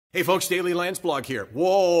Hey folks, Daily Landsblog here.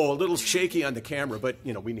 Whoa, a little shaky on the camera, but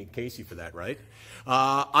you know, we need Casey for that, right?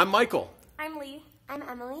 I'm Michael. I'm Lee. I'm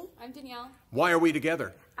Emily. I'm Danielle. Why are we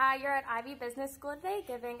together? You're at Ivy Business School today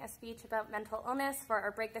giving a speech about mental illness for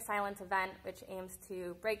our Break the Silence event, which aims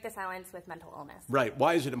to break the silence with mental illness. Right,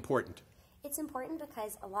 why is it important? It's important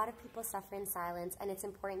because a lot of people suffer in silence, and it's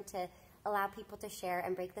important to allow people to share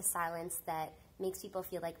and break the silence that makes people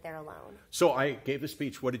feel like they're alone. So I gave the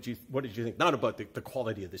speech. What did you think? Not about the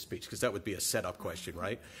quality of the speech, because that would be a setup question,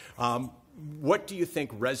 right? What do you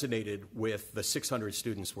think resonated with the 600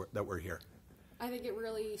 students that were here? I think it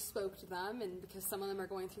really spoke to them, and because some of them are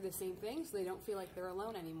going through the same thing, so they don't feel like they're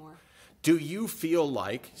alone anymore. Do you feel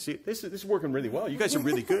like, see, this is working really well. You guys are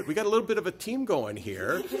really good. We got a little bit of a team going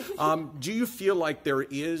here. Do you feel like there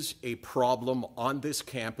is a problem on this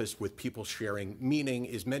campus with people sharing? Meaning,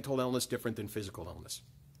 is mental illness different than physical illness?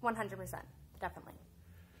 100%, definitely.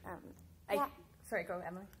 Sorry, go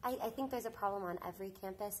Emily. I think there's a problem on every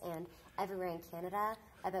campus and everywhere in Canada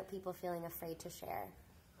about people feeling afraid to share.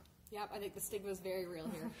 Yep, I think the stigma is very real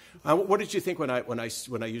here. What did you think when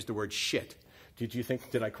I used the word shit?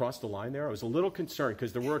 Did I cross the line there? I was a little concerned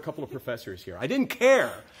because there were a couple of professors here. I didn't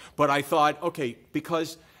care, but I thought, okay,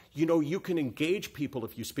 because you know you can engage people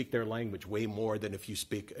if you speak their language way more than if you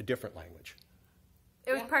speak a different language.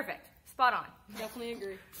 It was perfect. Spot on. Definitely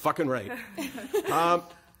agree. Fucking right.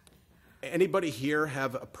 Anybody here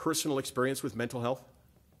have a personal experience with mental health?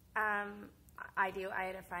 I do. I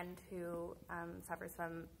had a friend who suffers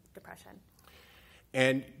from depression.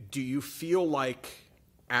 And do you feel like,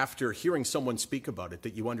 after hearing someone speak about it,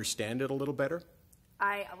 that you understand it a little better?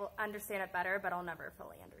 I will understand it better, but I'll never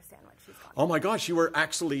fully understand what she's gone through. Oh my gosh, you were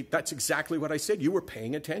actually, that's exactly what I said. You were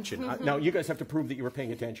paying attention. Now, you guys have to prove that you were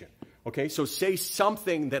paying attention. Okay, so say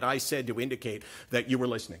something that I said to indicate that you were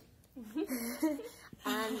listening.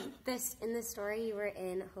 In this story, you were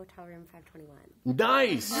in hotel room 521.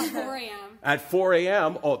 Nice! At 4 a.m. At 4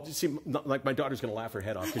 a.m. Oh, see, like my daughter's going to laugh her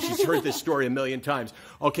head off because she's heard this story a million times.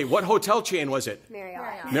 Okay, what hotel chain was it?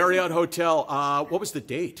 Marriott. Marriott Hotel. What was the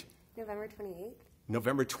date? November 28th.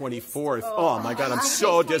 November 24th. Oh my God, I'm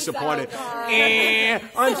so disappointed.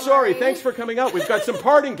 I'm sorry. Thanks for coming out. We've got some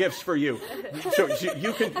parting gifts for you. So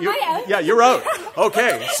you can. Yeah, you're out.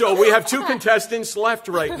 Okay, so we have two contestants left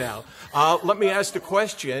right now. Let me ask the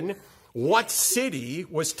question: what city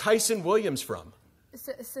was Tyson Williams from?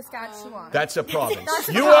 Saskatchewan. That's a province.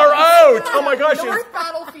 You are out! Oh my gosh. North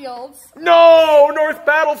Battlefields. No! North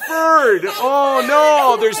Battleford! Oh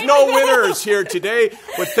no! There's no winners here today.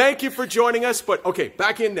 But thank you for joining us. But okay,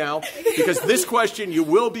 back in now, because this question you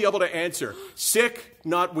will be able to answer. Sick,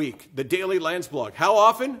 not weak. The Daily Landsblog. How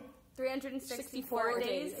often? 364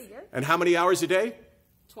 days a year. And how many hours a day?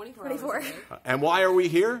 24. And why are we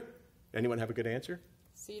here? Anyone have a good answer?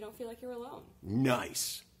 So you don't feel like you're alone.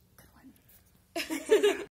 Nice. Good one.